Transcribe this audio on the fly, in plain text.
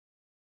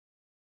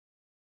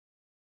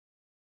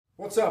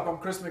What's up? I'm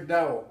Chris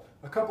McDowell.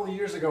 A couple of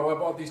years ago I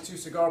bought these two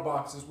cigar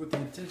boxes with the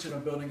intention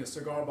of building a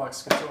cigar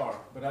box guitar,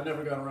 but I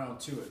never got around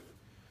to it.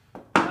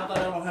 Now that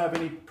I don't have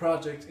any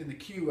project in the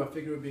queue, I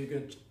figured it would be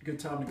a good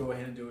time to go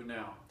ahead and do it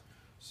now.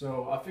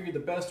 So I figured the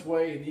best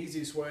way and the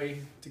easiest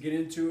way to get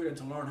into it and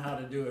to learn how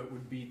to do it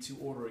would be to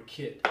order a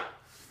kit.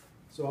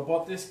 So I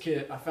bought this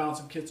kit. I found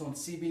some kits on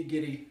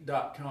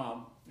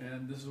cbgitty.com,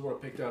 and this is what I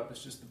picked up.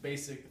 It's just the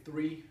basic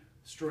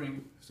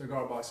 3-string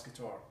cigar box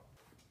guitar.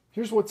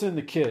 Here's what's in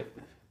the kit.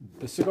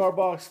 The cigar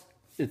box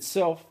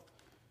itself,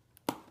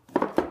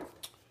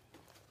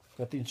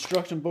 got the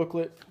instruction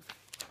booklet,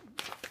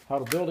 how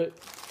to build it,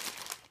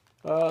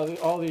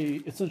 all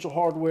the essential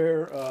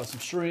hardware, some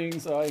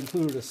strings. I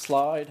included a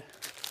slide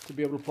to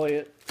be able to play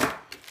it,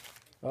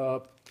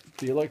 the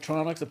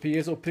electronics, a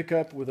piezo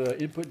pickup with an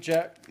input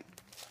jack,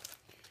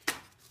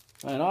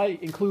 and I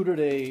included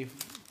a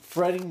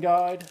fretting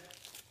guide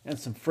and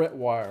some fret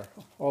wire,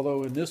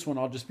 although in this one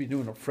I'll just be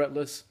doing a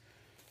fretless.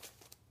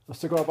 A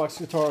cigar box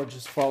guitar,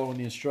 just following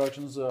the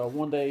instructions.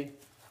 One day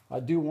I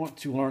do want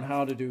to learn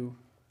how to do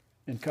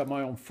and cut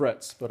my own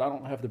frets, but I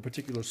don't have the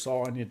particular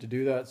saw I need to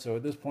do that. So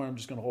at this point I'm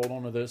just going to hold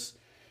on to this,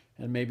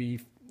 and maybe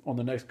on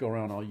the next go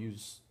around I'll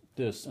use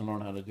this and learn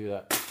how to do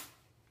that.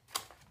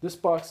 This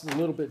box is a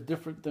little bit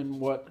different than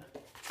what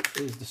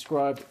is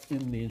described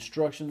in the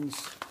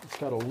instructions. It's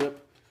got a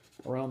lip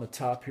around the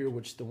top here,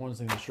 which the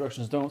ones in the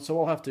instructions don't, so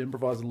I'll have to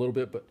improvise a little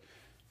bit, but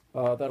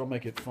that'll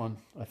make it fun,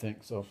 I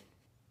think. So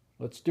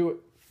let's do it.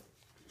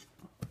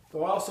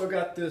 So I also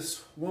got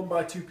this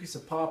 1x2 piece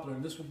of poplar,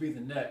 and this will be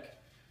the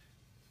neck.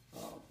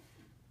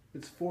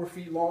 It's 4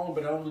 feet long,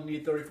 but I only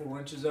need 34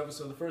 inches of it,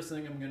 so the first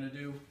thing I'm going to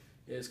do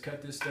is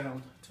cut this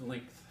down to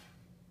length.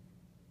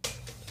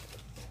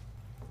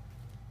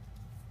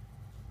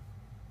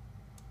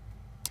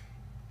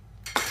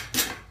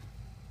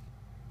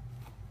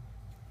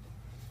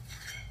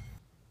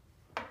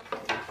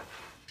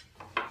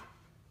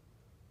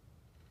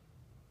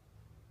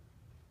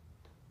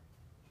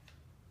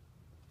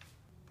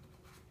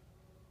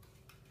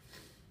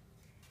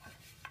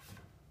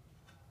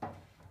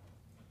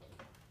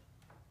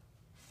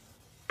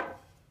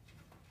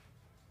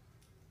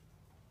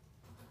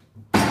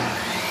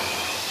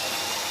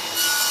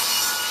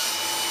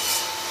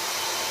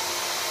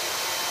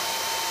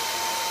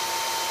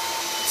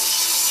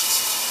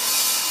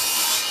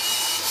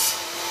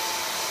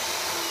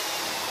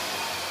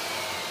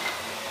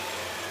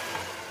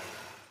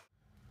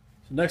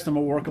 Next I'm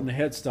going to work on the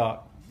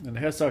headstock, and the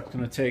headstock is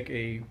going to take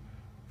a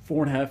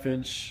 4.5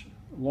 inch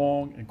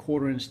long and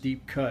 1/4 inch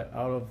deep cut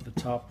out of the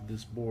top of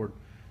this board,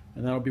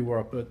 and that'll be where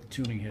I put the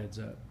tuning heads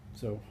at.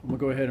 So I'm going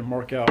to go ahead and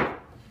mark out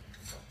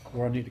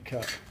where I need to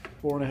cut.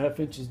 4.5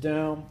 inches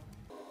down.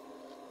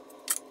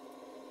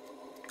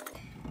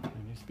 It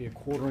needs to be a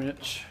 1/4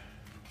 inch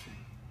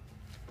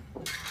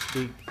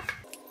deep.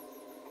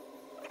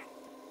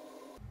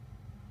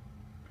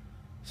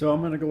 So I'm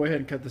going to go ahead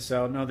and cut this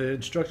out. Now the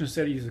instructions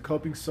said to use a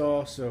coping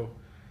saw, so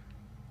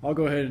I'll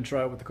go ahead and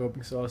try it with the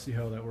coping saw, see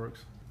how that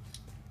works.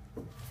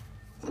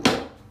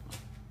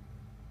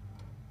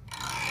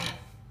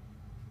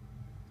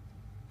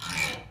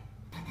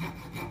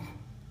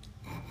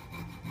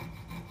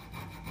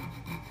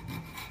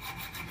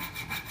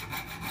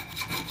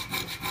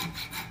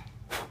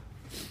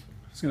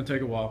 It's going to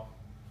take a while.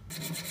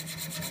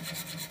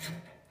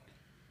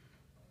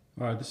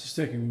 Alright, this is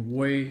taking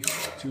way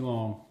too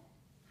long.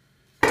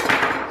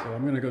 So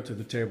I'm going to go to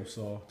the table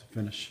saw to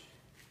finish.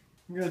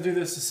 I'm going to do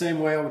this the same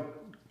way I would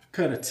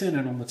cut a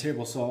tenon on the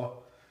table saw.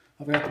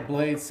 I've got the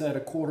blade set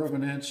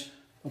 1/4 inch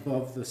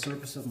above the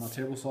surface of my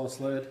table saw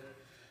sled,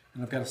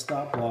 and I've got a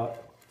stop block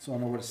so I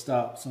know where to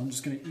stop. So I'm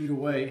just going to eat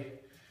away,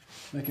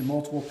 making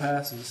multiple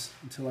passes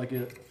until I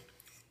get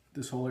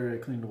this whole area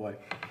cleaned away.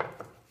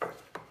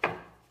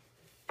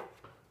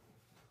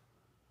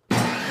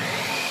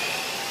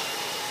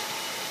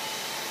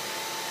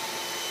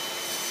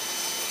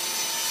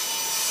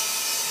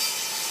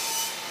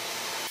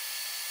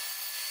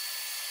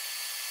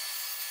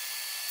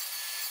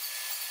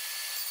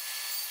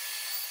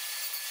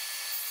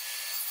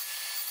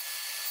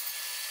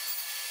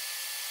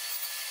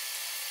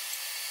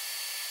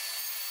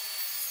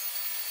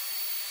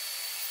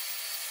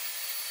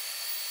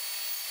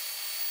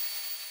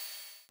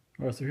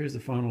 Alright, so here's the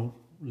final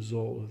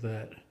result of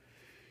that.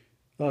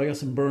 I got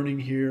some burning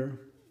here,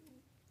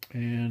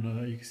 and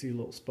you can see a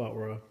little spot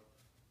where I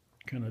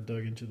kind of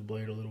dug into the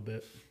blade a little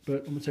bit. But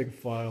I'm going to take a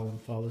file and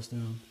file this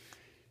down.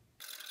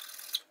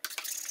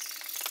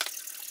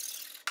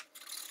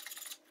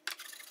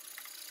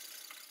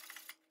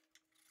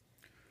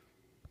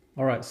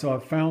 Alright, so I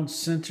found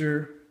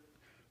center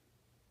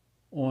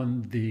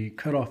on the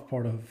cutoff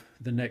part of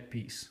the neck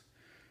piece.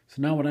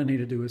 So now what I need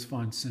to do is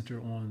find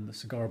center on the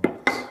cigar box.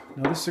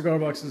 Now this cigar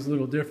box is a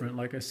little different,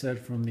 like I said,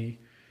 from the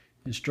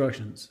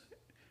instructions.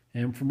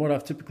 And from what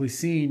I've typically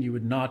seen, you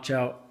would notch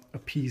out a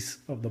piece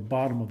of the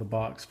bottom of the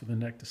box for the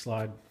neck to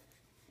slide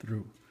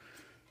through.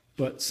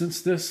 But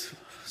since this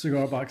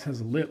cigar box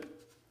has a lip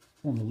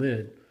on the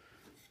lid,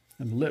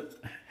 and the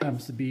lip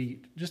happens to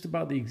be just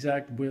about the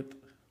exact width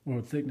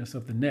or thickness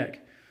of the neck,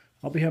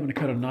 I'll be having to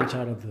cut a notch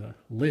out of the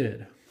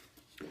lid.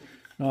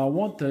 Now I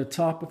want the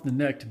top of the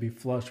neck to be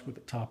flush with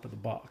the top of the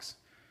box.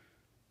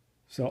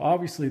 So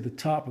obviously the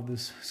top of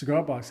this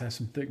cigar box has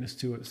some thickness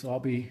to it, so I'll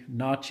be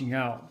notching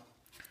out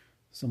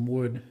some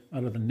wood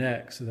out of the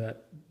neck so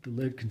that the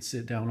lid can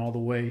sit down all the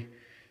way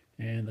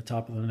and the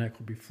top of the neck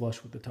will be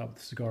flush with the top of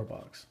the cigar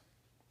box.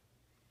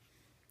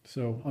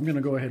 So I'm going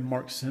to go ahead and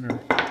mark center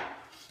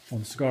on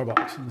the cigar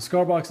box. And the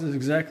cigar box is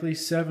exactly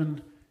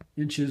 7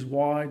 inches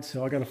wide,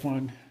 so I got to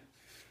find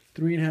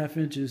 3.5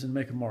 inches and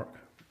make a mark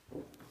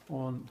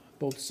on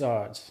both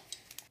sides.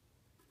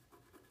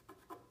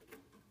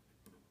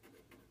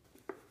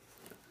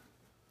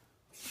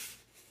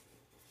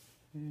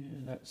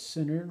 And that's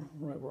centered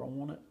right where I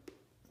want it.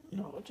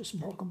 Now I'll just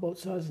mark on both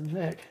sides of the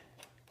neck.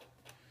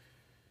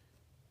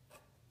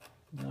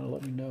 That'll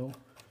let me know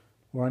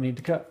where I need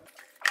to cut.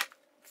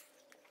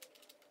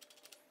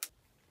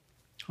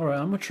 Alright,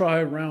 I'm going to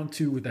try round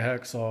 2 with the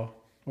hacksaw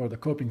or the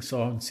coping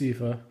saw and see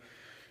if I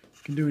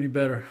can do any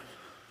better.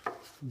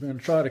 I'm going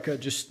to try to cut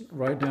just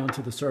right down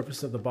to the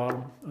surface of the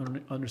bottom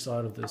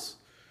underside of this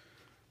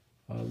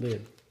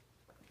lid.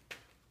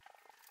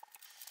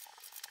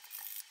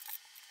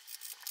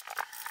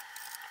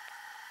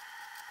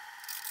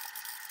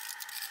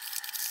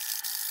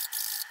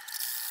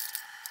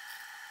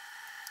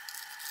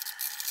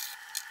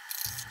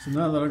 So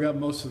now that I got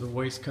most of the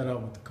waste cut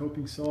out with the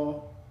coping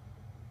saw,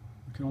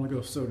 I can only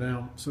go so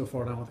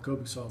far down with the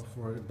coping saw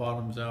before it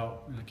bottoms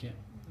out, and I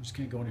just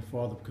can't go any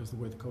farther because of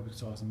the way the coping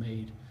saw is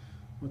made.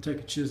 I'm gonna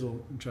take a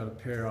chisel and try to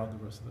pare out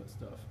the rest of that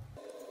stuff.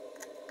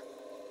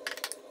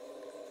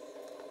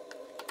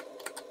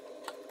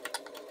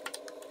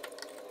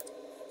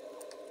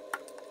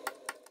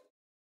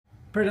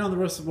 Pare down the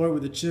rest of the way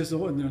with a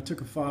chisel, and then I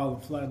took a file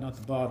and flattened out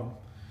the bottom.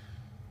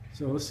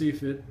 So let's see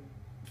if it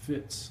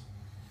fits.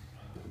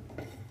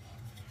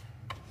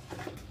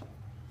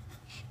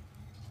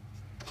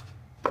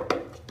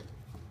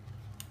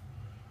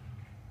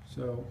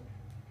 So,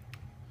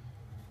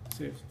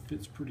 see if it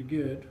fits pretty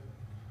good.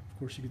 Of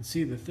course, you can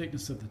see the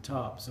thickness of the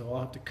top, so I'll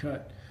have to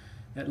cut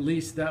at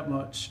least that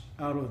much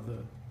out of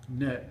the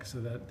neck so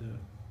that the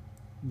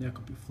neck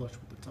will be flush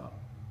with the top.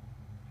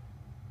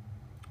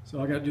 So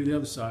I got to do the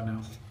other side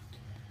now.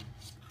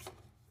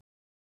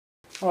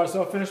 All right,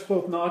 so I finished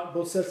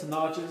both sets of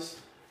notches.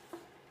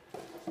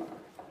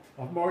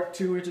 I've marked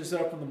 2 inches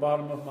up on the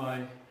bottom of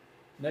my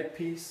neck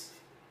piece.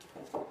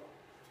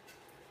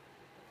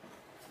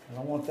 And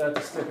I want that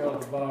to stick out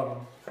of the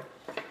bottom.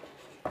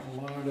 I'll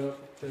line it up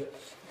at the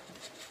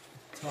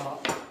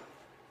top.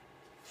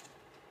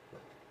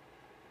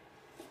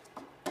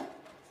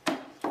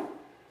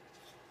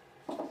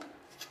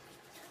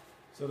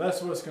 So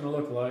that's what it's going to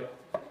look like.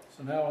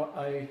 So now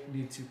I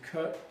need to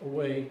cut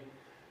away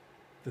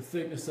the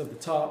thickness of the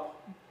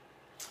top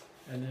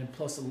and then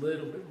plus a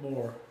little bit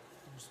more,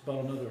 just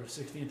about another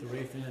 1/16 or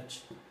 1/8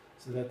 inch,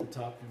 so that the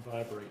top can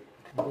vibrate.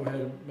 I'll go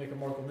ahead and make a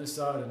mark on this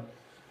side and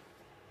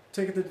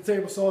take it to the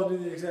table saw and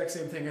do the exact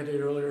same thing I did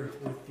earlier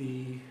with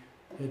the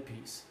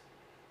headpiece.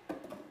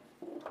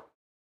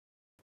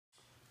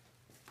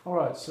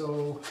 Alright,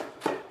 so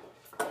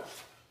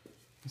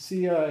you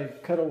see I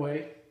cut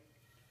away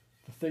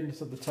the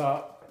thickness of the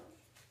top.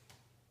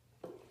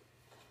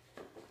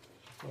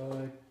 So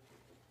I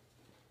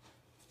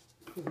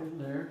put it in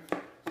there.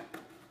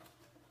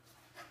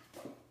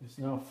 It's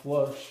now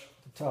flush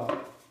with the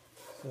top.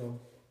 So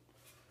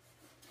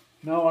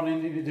now what I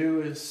need to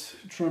do is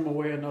trim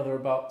away another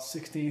about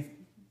 1/16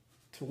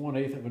 to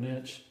 1/8 of an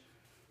inch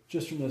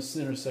just from the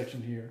center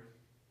section here.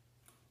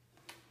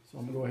 So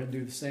I'm going to go ahead and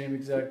do the same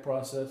exact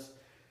process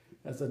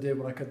as I did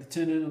when I cut the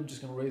tenon. I'm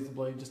just going to raise the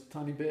blade just a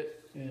tiny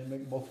bit and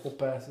make multiple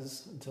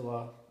passes until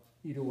I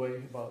eat away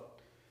about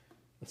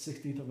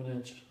 1/16 of an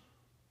inch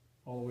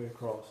all the way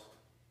across.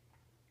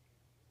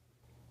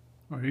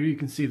 All right, here you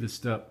can see the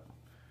step.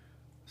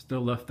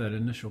 Still left that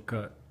initial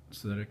cut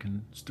so that it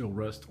can still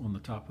rest on the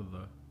top of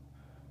the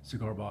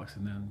cigar box,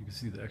 and then you can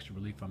see the extra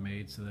relief I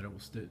made so that it will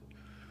sit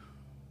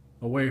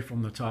away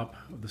from the top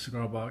of the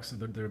cigar box so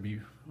that there'll be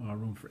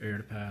room for air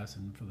to pass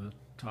and for the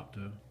top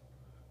to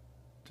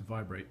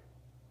vibrate.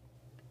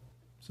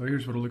 So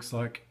here's what it looks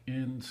like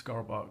in the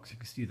cigar box. You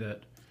can see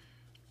that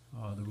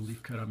the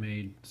relief cut I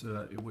made so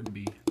that it wouldn't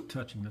be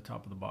touching the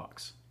top of the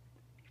box.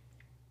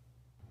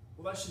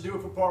 Well, that should do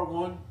it for part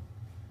 1.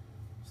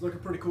 It's looking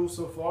pretty cool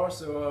so far.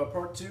 So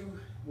part 2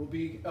 will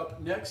be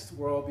up next,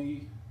 where I'll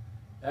be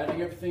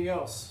adding everything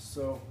else.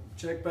 So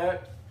check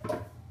back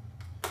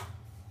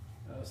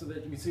so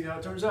that you can see how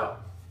it turns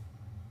out.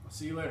 I'll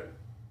see you later.